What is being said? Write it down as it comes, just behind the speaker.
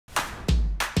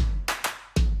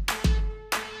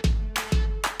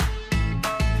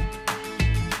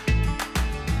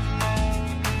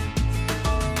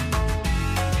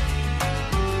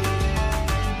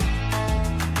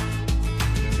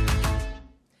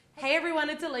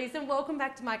it's Elise and welcome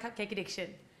back to My Cupcake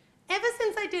Addiction. Ever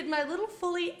since I did my little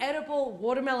fully edible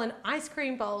watermelon ice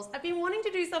cream bowls, I've been wanting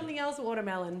to do something else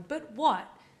watermelon, but what?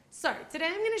 So today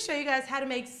I'm going to show you guys how to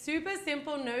make super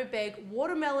simple, no bake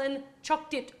watermelon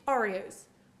choc-dipped Oreos.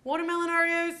 Watermelon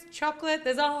Oreos, chocolate,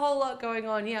 there's a whole lot going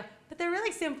on here, but they're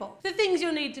really simple. The things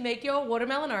you'll need to make your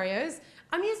watermelon Oreos.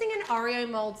 I'm using an Oreo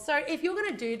mold, so if you're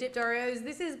going to do dipped Oreos,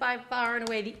 this is by far and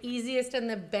away the easiest and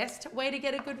the best way to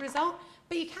get a good result,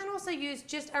 but you can also use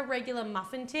just a regular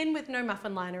muffin tin with no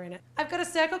muffin liner in it. I've got a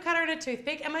circle cutter and a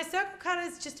toothpick, and my circle cutter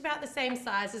is just about the same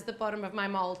size as the bottom of my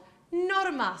mold. Not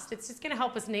a must, it's just gonna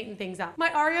help us neaten things up. My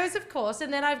Oreos, of course,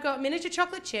 and then I've got miniature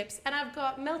chocolate chips, and I've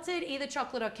got melted either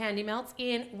chocolate or candy melts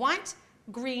in white,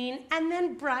 green, and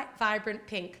then bright, vibrant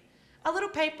pink. A little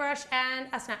paintbrush and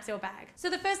a snap seal bag. So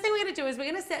the first thing we're gonna do is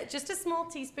we're gonna set just a small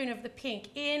teaspoon of the pink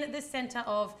in the center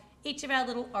of each of our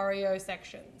little Oreo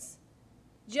sections.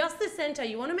 Just the center.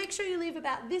 You wanna make sure you leave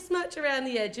about this much around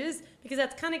the edges because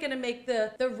that's kinda gonna make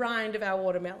the rind of our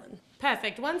watermelon.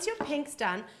 Perfect. Once your pink's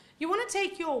done, you want to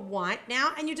take your white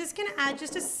now and you're just going to add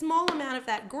just a small amount of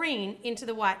that green into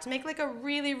the white to make like a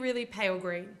really, really pale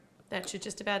green. That should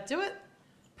just about do it.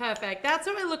 Perfect. That's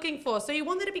what we're looking for. So you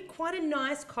want there to be quite a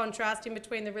nice contrast in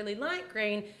between the really light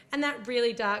green and that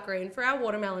really dark green for our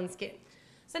watermelon skin.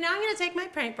 So now I'm going to take my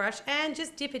paintbrush and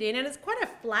just dip it in, and it's quite a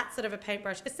flat sort of a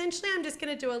paintbrush. Essentially, I'm just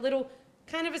going to do a little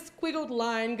kind of a squiggled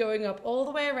line going up all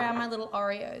the way around my little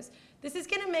Oreos. This is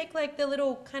going to make like the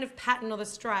little kind of pattern or the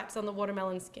stripes on the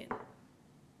watermelon skin.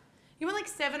 You want like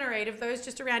 7 or 8 of those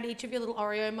just around each of your little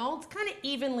Oreo molds, kind of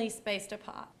evenly spaced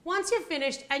apart. Once you're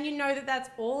finished and you know that that's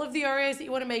all of the Oreos that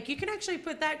you want to make, you can actually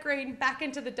put that green back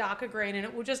into the darker green and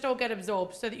it will just all get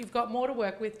absorbed so that you've got more to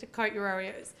work with to coat your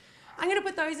Oreos. I'm going to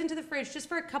put those into the fridge just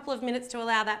for a couple of minutes to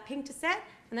allow that pink to set,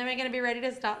 and then we're going to be ready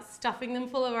to start stuffing them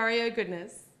full of Oreo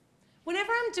goodness.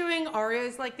 Whenever I'm doing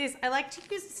Oreos like this, I like to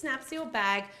use a snap seal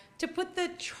bag to put the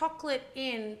chocolate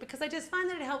in because I just find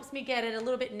that it helps me get it a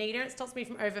little bit neater. It stops me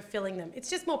from overfilling them. It's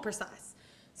just more precise.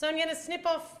 So I'm going to snip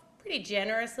off pretty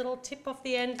generous little tip off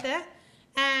the end there.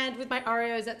 And with my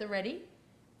Oreos at the ready,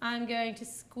 I'm going to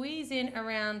squeeze in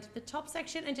around the top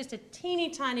section and just a teeny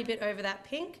tiny bit over that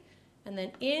pink. And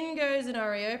then in goes an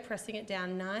Oreo, pressing it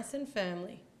down nice and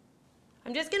firmly.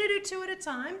 I'm just going to do 2 at a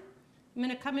time. I'm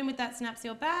going to come in with that snap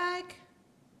seal bag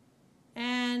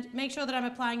and make sure that I'm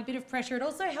applying a bit of pressure. It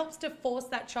also helps to force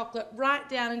that chocolate right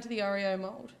down into the Oreo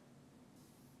mold.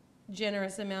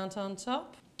 Generous amount on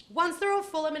top. Once they're all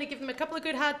full, I'm going to give them a couple of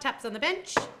good hard taps on the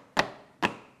bench.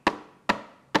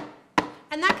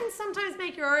 And that can sometimes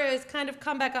make your Oreos kind of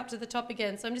come back up to the top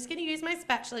again. So I'm just going to use my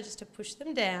spatula just to push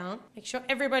them down. Make sure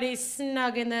everybody's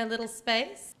snug in their little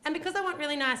space. And because I want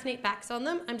really nice neat backs on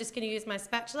them, I'm just going to use my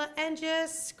spatula and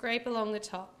just scrape along the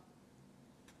top.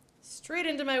 Straight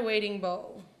into my waiting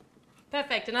bowl.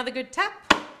 Perfect. Another good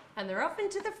tap. And they're off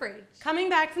into the fridge. Coming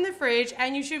back from the fridge,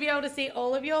 and you should be able to see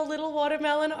all of your little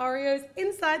watermelon Oreos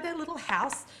inside their little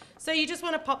house. So you just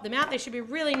want to pop them out. They should be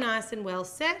really nice and well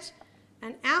set.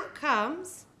 And out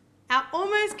comes our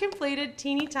almost completed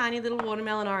teeny tiny little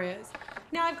watermelon Oreos.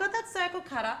 Now I've got that circle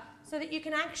cutter so that you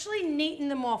can actually neaten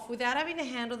them off without having to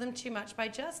handle them too much by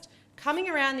just coming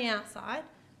around the outside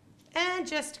and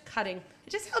just cutting. It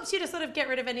just helps you to sort of get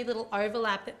rid of any little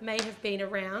overlap that may have been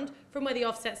around from where the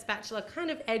offset spatula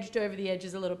kind of edged over the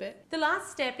edges a little bit. The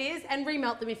last step is, and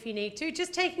remelt them if you need to,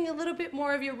 just taking a little bit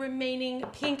more of your remaining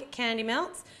pink candy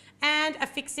melts and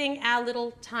affixing our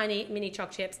little tiny mini choc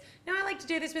chips. Now I like to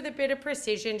do this with a bit of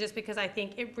precision just because I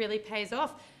think it really pays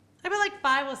off. I put like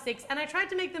 5 or 6 and I tried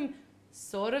to make them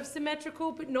sort of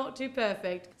symmetrical but not too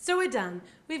perfect. So we're done.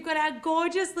 We've got our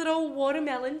gorgeous little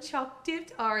watermelon choc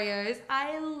dipped Oreos.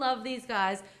 I love these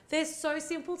guys. They're so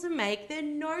simple to make, they're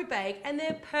no bake, and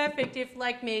they're perfect if,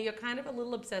 like me, you're kind of a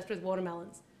little obsessed with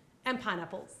watermelons and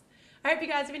pineapples. I hope you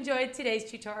guys have enjoyed today's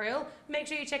tutorial. Make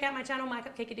sure you check out my channel, My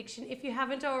Cupcake Addiction, if you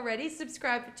haven't already.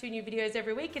 Subscribe for 2 new videos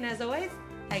every week, and as always,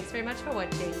 thanks very much for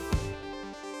watching.